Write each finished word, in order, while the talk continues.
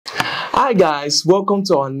Hi guys, welcome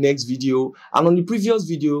to our next video. And on the previous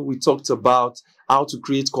video we talked about how to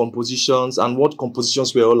create compositions and what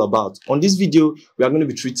compositions were all about. On this video we are going to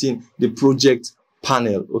be treating the project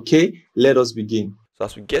panel. Okay, let us begin. So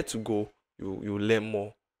as we get to go, you learn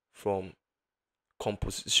more from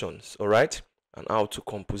compositions, all right, and how to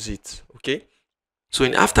composite. Okay, so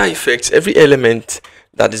in After Effects, every element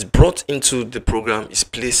that is brought into the program is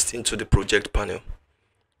placed into the project panel.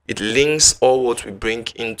 It links all what we bring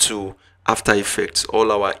into After Effects,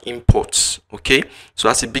 all our imports. Okay, so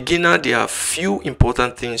as a beginner, there are few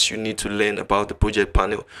important things you need to learn about the project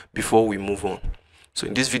panel before we move on. So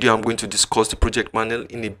in this video, I'm going to discuss the project panel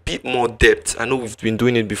in a bit more depth. I know we've been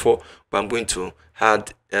doing it before, but I'm going to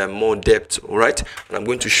add more depth, all right? And I'm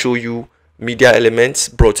going to show you media elements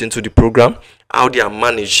brought into the program, how they are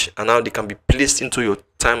managed, and how they can be placed into your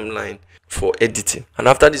timeline for editing. And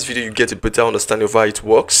after this video, you get a better understanding of how it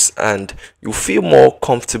works, and you feel more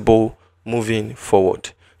comfortable moving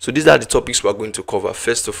forward. So these are the topics we're going to cover.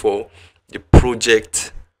 First of all, the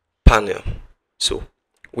project panel. So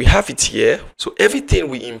we have it here. So everything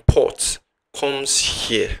we import comes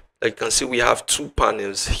here. Like you can see, we have two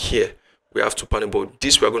panels here. We have two panels, but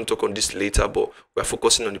this, we are going to talk on this later, but we are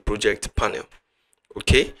focusing on the project panel.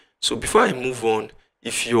 Okay, so before I move on,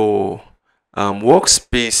 if your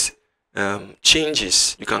workspace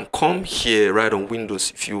changes, you can come here right on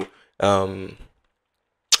Windows. If you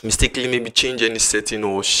mistakenly maybe change any setting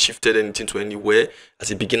or shifted anything to anywhere,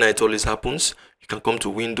 as a beginner it always happens, you can come to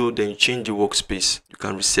Window, then you change the workspace, you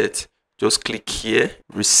can reset. Just click here,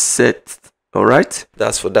 reset. All right,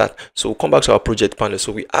 that's for that. So we'll come back to our project panel.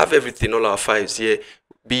 So we have everything, all our files here,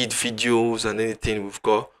 be it videos and anything we've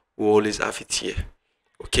got, we always have it here.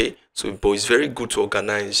 Okay, so but it's very good to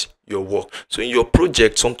organize your work. So in your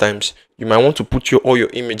project, sometimes you might want to put all your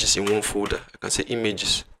images in one folder. I can say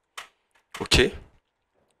images. Okay,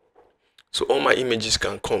 so all my images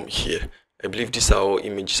can come here. I believe these are all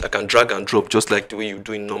images. I can drag and drop just like the way you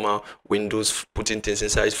do in normal Windows, putting things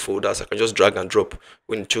inside folders. I can just drag and drop.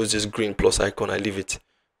 When you choose this green plus icon, I leave it.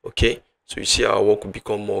 Okay, so you see our work will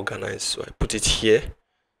become more organized. So I put it here,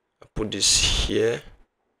 I put this here,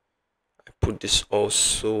 I put this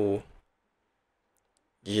also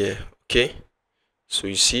here. Okay, so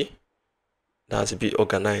you see that's a bit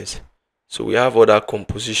organized. So we have other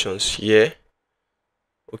compositions here.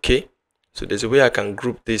 Okay, so there's a way I can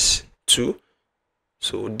group this too.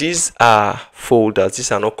 So these are folders,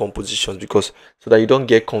 these are not compositions, because so that you don't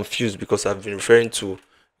get confused, because I've been referring to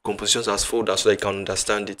compositions as folders so that you can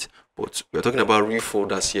understand it. But we're talking about real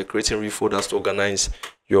folders here, creating real folders to organize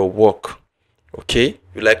your work. Okay,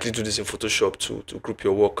 you likely do this in Photoshop to group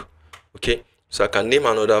your work. Okay, so I can name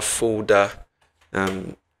another folder.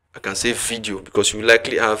 I can say video, because you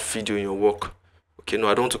likely have video in your work. Okay, no,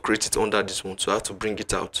 I don't want to create it under this one, so I have to bring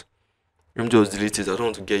it out. Let me just delete it. I don't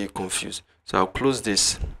want to get you confused. So I'll close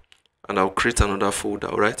this and I'll create another folder.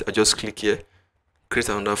 All right, I just click here, create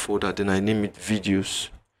another folder, then I name it videos.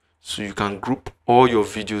 So you can group all your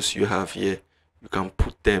videos you have here, you can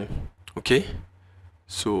put them. Okay,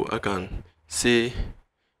 so I can say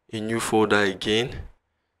a new folder again,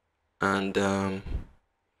 and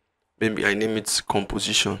maybe I name it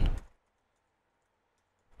composition.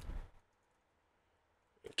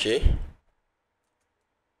 Okay,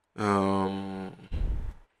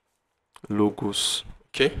 logos.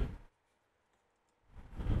 Okay,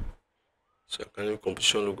 so I can name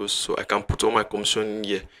composition logos. So I can put all my composition in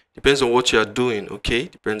here. Depends on what you are doing. Okay,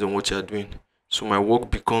 depends on what you are doing. So my work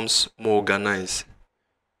becomes more organized.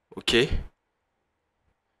 Okay,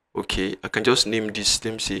 I can just name this.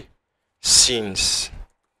 Let me say scenes.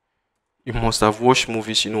 You must have watched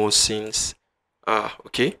movies, you know what scenes.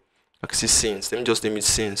 Okay, I can see scenes. Let me just name it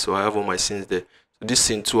scenes. So I have all my scenes there. So this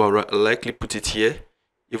scene too, I'll likely put it here.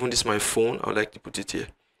 Even this my phone, I'll likely put it here.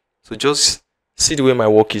 So just see the way my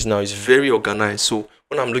work is now. It's very organized. So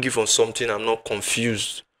when I'm looking for something, I'm not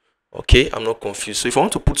confused. Okay, I'm not confused. So if I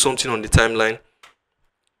want to put something on the timeline,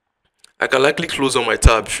 I can likely close on my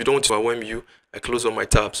tab. If you don't want to overwhelm you, I close on my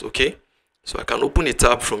tabs. Okay, so I can open a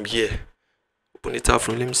tab from here. Open a tab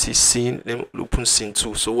from, let me see, scene. Let me open scene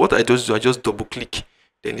 2. So what I just do, I just double click,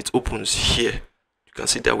 then it opens here. You can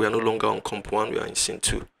see that we are no longer on comp 1, we are in scene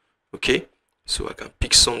 2. Okay, so I can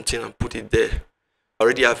pick something and put it there. I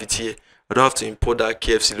already have it here. I don't have to import that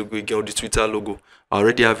KFC logo again or the Twitter logo. I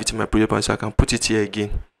already have it in my project panel, so I can put it here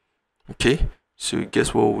again. Okay, so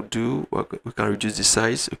guess what we'll do? We can reduce the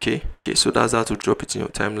size. Okay, so that's how to drop it in your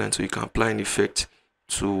timeline, so you can apply an effect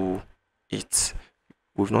to it.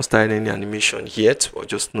 We've not started any animation yet, or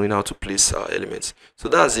just knowing how to place our elements. So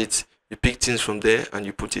that's it. You pick things from there and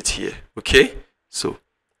you put it here. Okay, so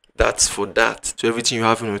That's for that. So everything you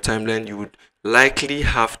have in your timeline, you would likely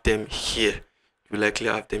have them here.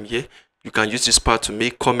 You can use this part to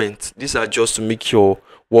make comments. These are just to make your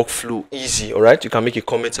workflow easy. All right, you can make a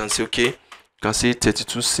comment and say, okay, you can say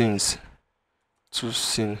 32 scenes, 2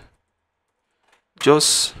 scene.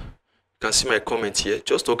 Just, you can see my comment here.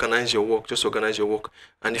 Just organize your work.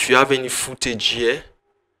 And if you have any footage here,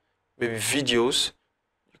 maybe videos,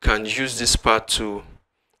 you can use this part to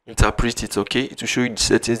interpret it. Okay, it will show you the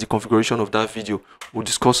settings, the configuration of that video. We'll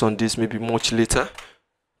discuss on this maybe much later.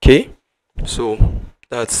 Okay, so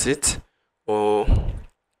that's it. Or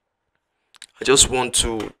I just want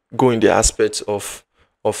to go in the aspect of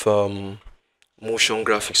motion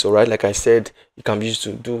graphics. All right, like I said, it can be used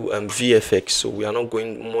to do VFX, so we are not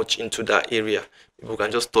going much into that area. People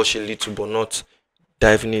can just touch a little but not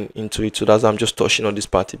diving into it. So that's why I'm just touching on this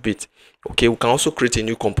part a bit. Okay, we can also create a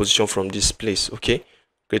new composition from this place. Okay,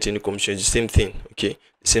 create a new composition, the same thing. Okay,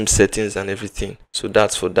 the same settings and everything. So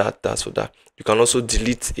that's for that. You can also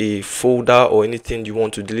delete a folder or anything you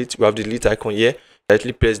want to delete. We have the delete icon here.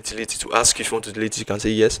 Directly press delete. To ask if you want to delete it, you can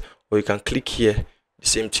say yes, or you can click here, the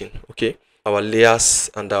same thing. Okay, our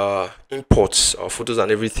layers and our imports, our photos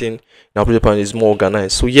and everything in our project panel is more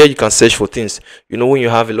organized. So here you can search for things. You know, when you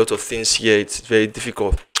have a lot of things here, it's very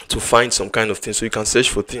difficult to find some kind of thing. So you can search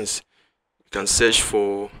for things. You can search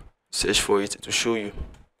for it to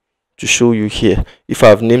show you here. If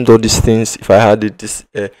I've named all these things, if I had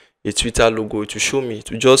a Twitter logo, it will show me.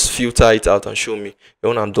 To just filter it out and show me.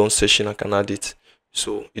 When I'm done searching, I can add it.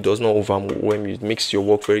 So it does not overwhelm you. It makes your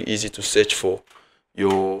work very easy to search for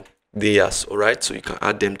your layers. All right, so you can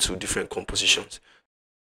add them to different compositions.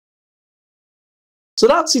 So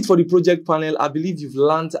that's it for the project panel. I believe you've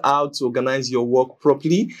learned how to organize your work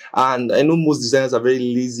properly. And I know most designers are very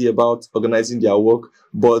lazy about organizing their work,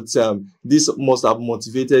 but this must have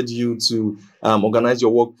motivated you to organize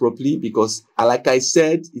your work properly, because like I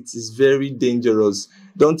said, it is very dangerous.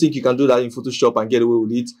 Don't think you can do that in Photoshop and get away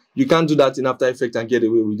with it. You can't do that in After Effects and get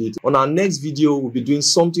away with it. On our next video, we'll be doing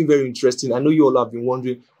something very interesting. I know you all have been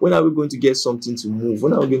wondering, when are we going to get something to move?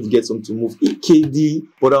 When are we going to get something to move? EKD.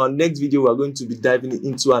 But our next video, we're going to be diving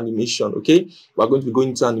into animation, okay? We're going to be going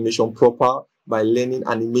into animation proper by learning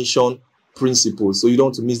animation principles. So you don't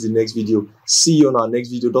want to miss the next video. See you on our next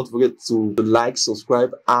video. Don't forget to like,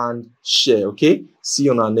 subscribe, and share, okay? See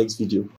you on our next video.